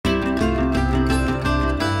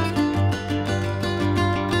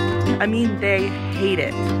I mean, they hate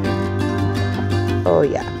it. Oh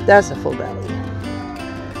yeah, that's a full belly.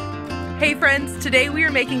 Hey friends, today we are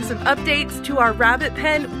making some updates to our rabbit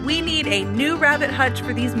pen. We need a new rabbit hutch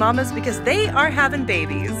for these mamas because they are having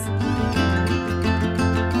babies.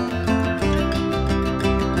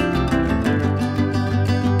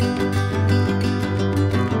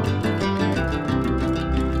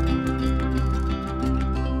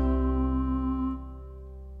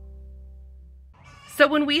 So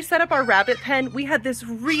when we set up our rabbit pen, we had this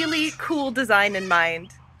really cool design in mind.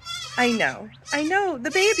 I know, the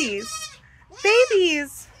babies.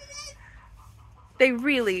 Babies! They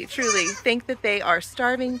really, truly think that they are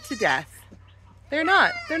starving to death. They're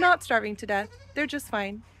not starving to death. They're just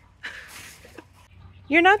fine.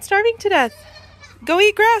 You're not starving to death. Go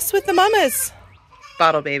eat grass with the mamas.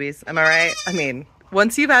 Bottle babies, am I right? I mean,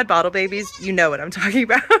 once you've had bottle babies, you know what I'm talking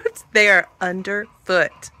about. They are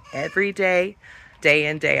underfoot every day, day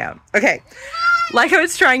in, day out. Okay, like I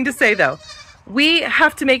was trying to say though, we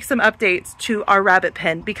have to make some updates to our rabbit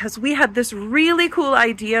pen because we had this really cool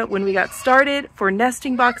idea when we got started for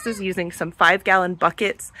nesting boxes using some 5-gallon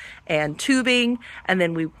buckets and tubing, and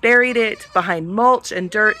then we buried it behind mulch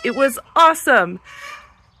and dirt. It was awesome.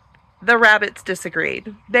 The rabbits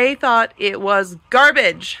disagreed. They thought it was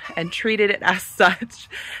garbage and treated it as such.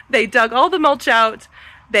 They dug all the mulch out.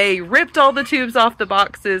 They ripped all the tubes off the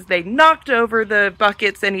boxes. They knocked over the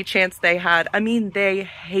buckets any chance they had. I mean, they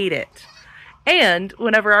hate it. And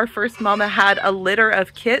whenever our first mama had a litter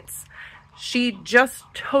of kits, she just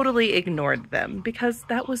totally ignored them because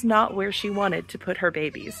that was not where she wanted to put her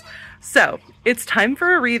babies. So it's time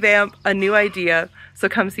for a revamp, a new idea. So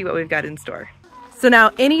come see what we've got in store. So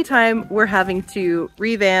now anytime we're having to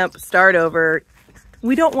revamp, start over,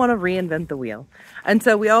 we don't want to reinvent the wheel. And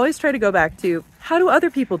so we always try to go back to, how do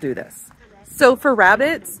other people do this? So for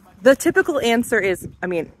rabbits, the typical answer is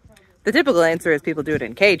people do it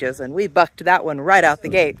in cages, and we bucked that one right out the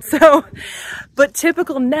gate. So, but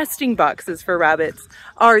typical nesting boxes for rabbits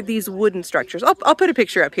are these wooden structures. I'll put a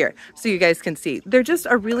picture up here so you guys can see. They're just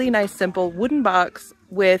a really nice, simple wooden box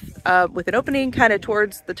with an opening kind of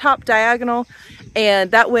towards the top diagonal.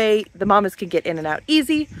 And that way the mamas can get in and out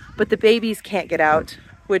easy, but the babies can't get out,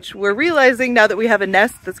 which we're realizing now that we have a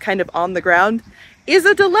nest that's kind of on the ground is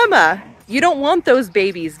a dilemma. You don't want those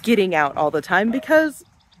babies getting out all the time because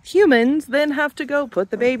humans then have to go put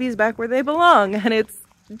the babies back where they belong, and it's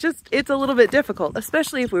a little bit difficult,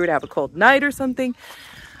 especially if we were to have a cold night or something.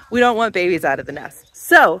 We don't want babies out of the nest.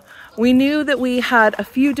 So we knew that we had a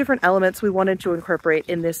few different elements we wanted to incorporate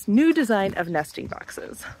in this new design of nesting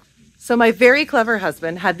boxes. So my very clever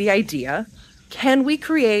husband had the idea, can we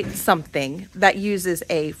create something that uses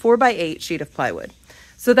a 4x8 sheet of plywood?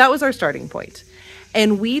 So that was our starting point.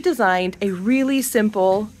 And we designed a really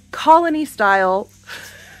simple colony style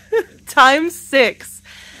 ×6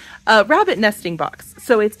 rabbit nesting box.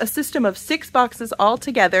 So it's a system of 6 boxes all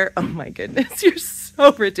together. Oh my goodness, you're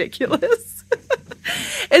so ridiculous.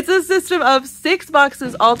 It's a system of 6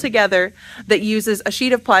 boxes all together that uses a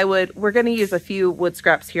sheet of plywood. We're going to use a few wood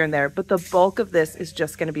scraps here and there, but the bulk of this is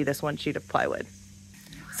just going to be this one sheet of plywood.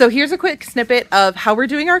 So here's a quick snippet of how we're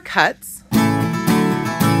doing our cuts.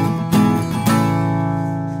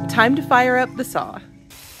 Time to fire up the saw.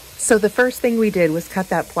 So the first thing we did was cut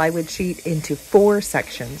that plywood sheet into 4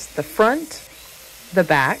 sections: the front, the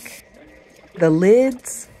back, the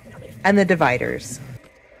lids, and the dividers.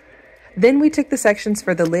 Then we took the sections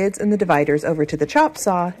for the lids and the dividers over to the chop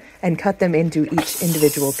saw and cut them into each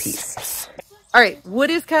individual piece. All right, wood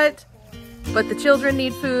is cut, but the children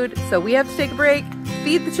need food, so we have to take a break,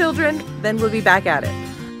 feed the children, then we'll be back at it.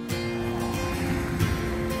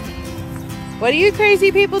 What are you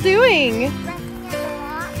crazy people doing?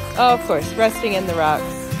 Oh, of course, resting in the rocks.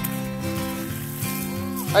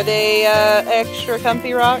 Are they extra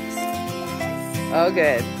comfy rocks? Oh,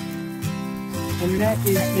 good. And that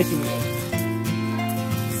is Mickey.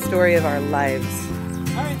 Story of our lives.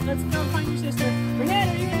 All right, let's go find your sister. Renee,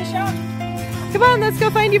 are you in the shop? Come on, let's go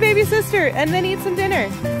find your baby sister and then eat some dinner.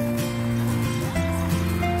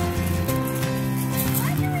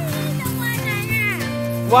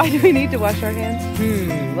 Why do we need to wash our hands?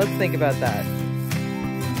 Let's think about that.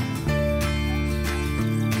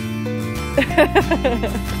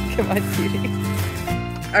 Come on, cutie.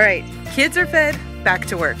 All right, kids are fed, back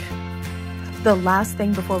to work. The last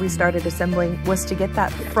thing before we started assembling was to get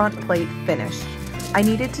that front plate finished. I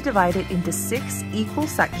needed to divide it into 6 equal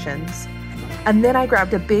sections, and then I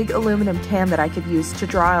grabbed a big aluminum can that I could use to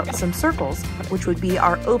draw out some circles, which would be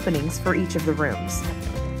our openings for each of the rooms.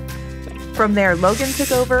 From there, Logan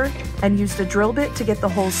took over and used a drill bit to get the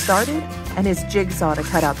holes started and his jigsaw to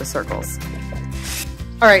cut out the circles.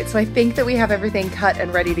 All right, so I think that we have everything cut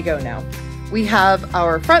and ready to go now. We have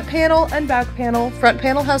our front panel and back panel. Front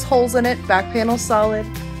panel has holes in it, back panel solid.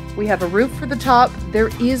 We have a roof for the top. There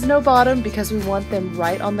is no bottom because we want them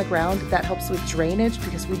right on the ground. That helps with drainage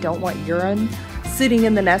because we don't want urine sitting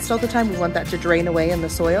in the nest all the time. We want that to drain away in the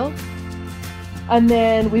soil. And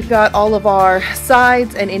then we've got all of our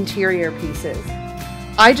sides and interior pieces.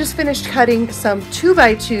 I just finished cutting some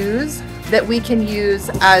 2x2s that we can use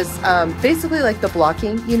as basically like the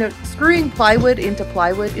blocking. You know, screwing plywood into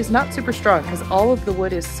plywood is not super strong because all of the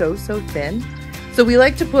wood is so thin. So we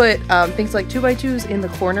like to put things like 2x2s in the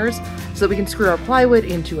corners so that we can screw our plywood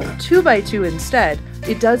into a 2x2 instead.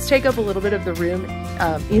 It does take up a little bit of the room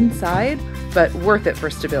inside, but worth it for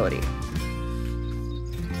stability.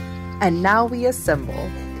 And now we assemble.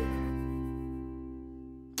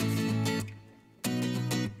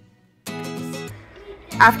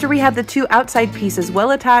 After we had the two outside pieces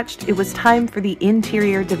well attached, it was time for the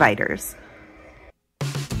interior dividers.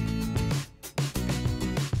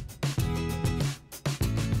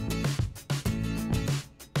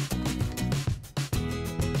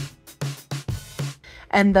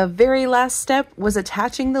 And the very last step was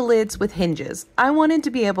attaching the lids with hinges. I wanted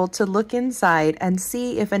to be able to look inside and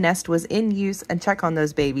see if a nest was in use and check on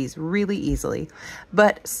those babies really easily,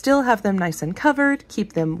 but still have them nice and covered,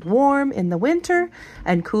 keep them warm in the winter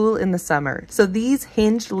and cool in the summer. So these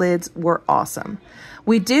hinged lids were awesome.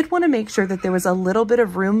 We did want to make sure that there was a little bit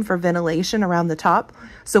of room for ventilation around the top.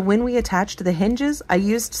 So when we attached the hinges, I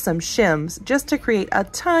used some shims just to create a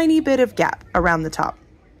tiny bit of gap around the top.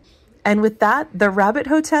 And with that, the rabbit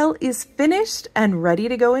hotel is finished and ready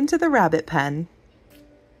to go into the rabbit pen.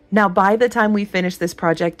 Now, by the time we finished this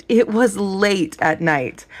project, it was late at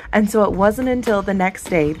night. And so it wasn't until the next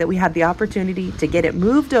day that we had the opportunity to get it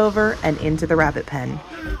moved over and into the rabbit pen.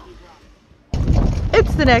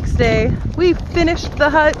 It's the next day. We finished the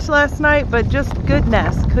hutch last night, but just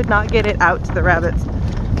goodness, could not get it out to the rabbits.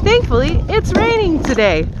 Thankfully, it's raining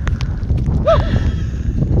today.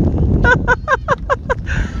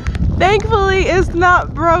 Thankfully, it's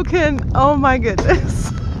not broken. Oh my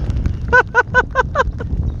goodness.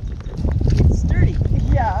 It's sturdy.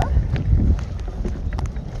 Yeah.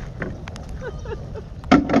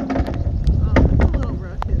 Oh, it's a little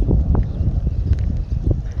broken.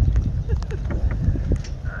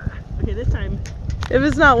 Okay, this time. If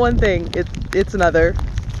it's not one thing, it's another.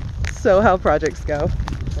 So how projects go.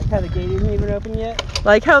 Like how the gate isn't even open yet?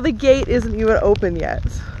 Like how the gate isn't even open yet.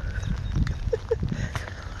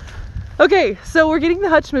 Okay, so we're getting the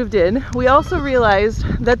hutch moved in. We also realized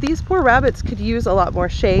that these poor rabbits could use a lot more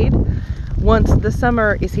shade once the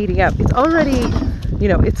summer is heating up. It's already, you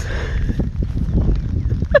know, it's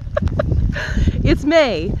it's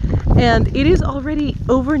May and it is already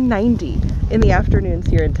over 90 in the afternoons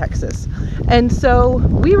here in Texas. And so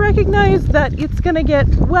we recognize that it's gonna get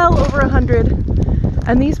well over 100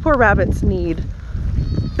 and these poor rabbits need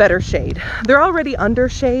better shade. They're already under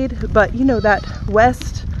shade, but you know, that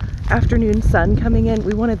west afternoon sun coming in,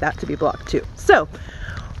 we wanted that to be blocked too. So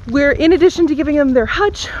we're, in addition to giving them their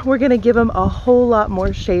hutch, we're gonna give them a whole lot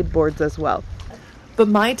more shade boards as well. But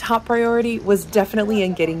my top priority was definitely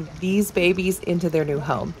in getting these babies into their new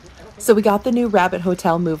home. So we got the new rabbit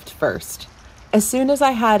hotel moved first. As soon as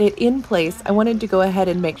I had it in place, I wanted to go ahead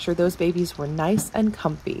and make sure those babies were nice and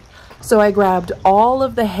comfy. So I grabbed all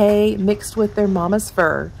of the hay mixed with their mama's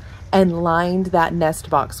fur and lined that nest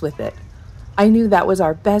box with it. I knew that was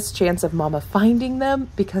our best chance of mama finding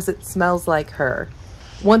them because it smells like her.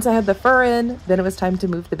 Once I had the fur in, then it was time to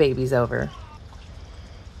move the babies over.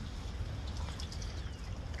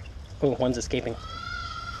 Oh, one's escaping.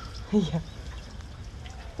 Yeah.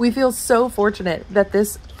 We feel so fortunate that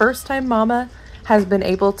this first time mama has been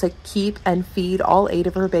able to keep and feed all 8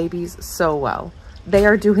 of her babies so well. They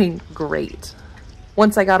are doing great.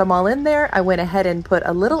 Once I got them all in there, I went ahead and put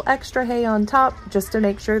a little extra hay on top just to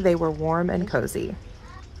make sure they were warm and cozy.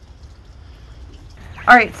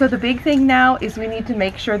 All right, so the big thing now is we need to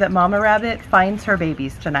make sure that Mama Rabbit finds her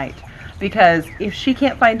babies tonight, because if she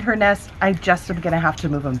can't find her nest, I just am gonna have to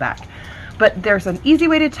move them back. But there's an easy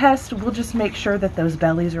way to test. We'll just make sure that those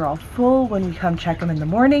bellies are all full when we come check them in the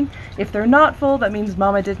morning. If they're not full, that means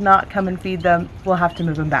Mama did not come and feed them. We'll have to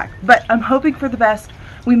move them back. But I'm hoping for the best.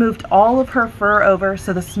 We moved all of her fur over,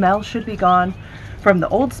 so the smell should be gone from the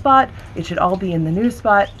old spot. It should all be in the new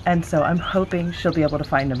spot, and so I'm hoping she'll be able to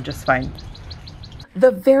find them just fine.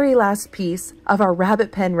 The very last piece of our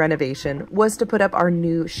rabbit pen renovation was to put up our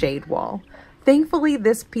new shade wall. Thankfully,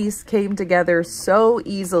 this piece came together so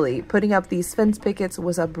easily. Putting up these fence pickets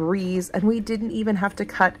was a breeze, and we didn't even have to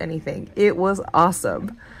cut anything. It was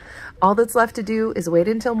awesome. All that's left to do is wait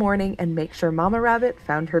until morning and make sure Mama Rabbit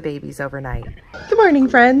found her babies overnight. Good morning,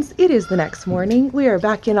 friends. It is the next morning. We are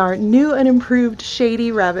back in our new and improved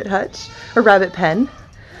shady rabbit hutch, or rabbit pen.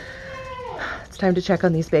 It's time to check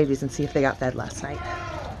on these babies and see if they got fed last night.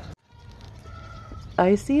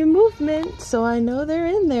 I see a movement, so I know they're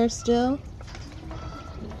in there still.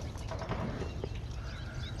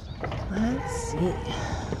 Let's see.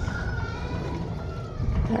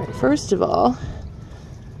 All right, first of all,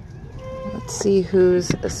 let's see who's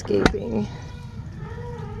escaping.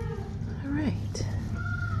 All right.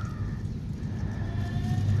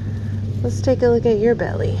 Let's take a look at your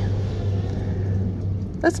belly.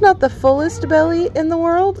 That's not the fullest belly in the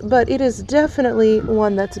world, but it is definitely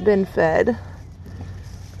one that's been fed.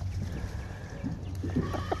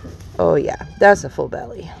 Oh yeah, that's a full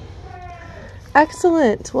belly.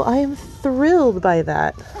 Excellent. Well, I am thrilled by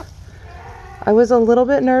that. I was a little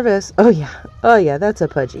bit nervous. Oh yeah, that's a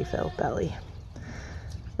pudgy filled belly.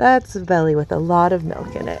 That's a belly with a lot of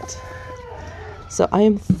milk in it. So I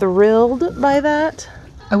am thrilled by that.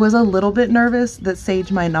 I was a little bit nervous that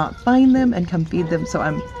Sage might not find them and come feed them, so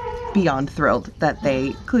I'm beyond thrilled that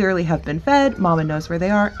they clearly have been fed. Mama knows where they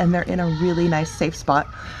are, and they're in a really nice safe spot.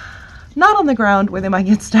 Not on the ground where they might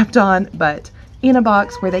get stepped on, but in a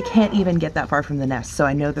box where they can't even get that far from the nest. So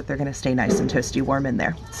I know that they're gonna stay nice and toasty warm in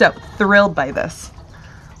there. So thrilled by this.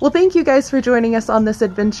 Well, thank you guys for joining us on this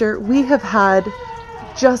adventure. We have had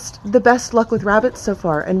just the best luck with rabbits so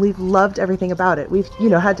far, and we've loved everything about it. We've,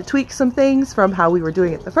 had to tweak some things from how we were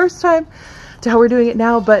doing it the first time to how we're doing it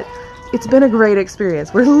now, but it's been a great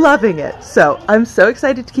experience. We're loving it. So I'm so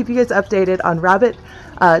excited to keep you guys updated on rabbit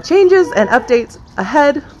changes and updates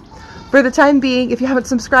ahead. For the time being, if you haven't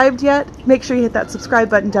subscribed yet, make sure you hit that subscribe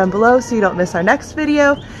button down below so you don't miss our next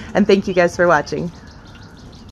video. And thank you guys for watching.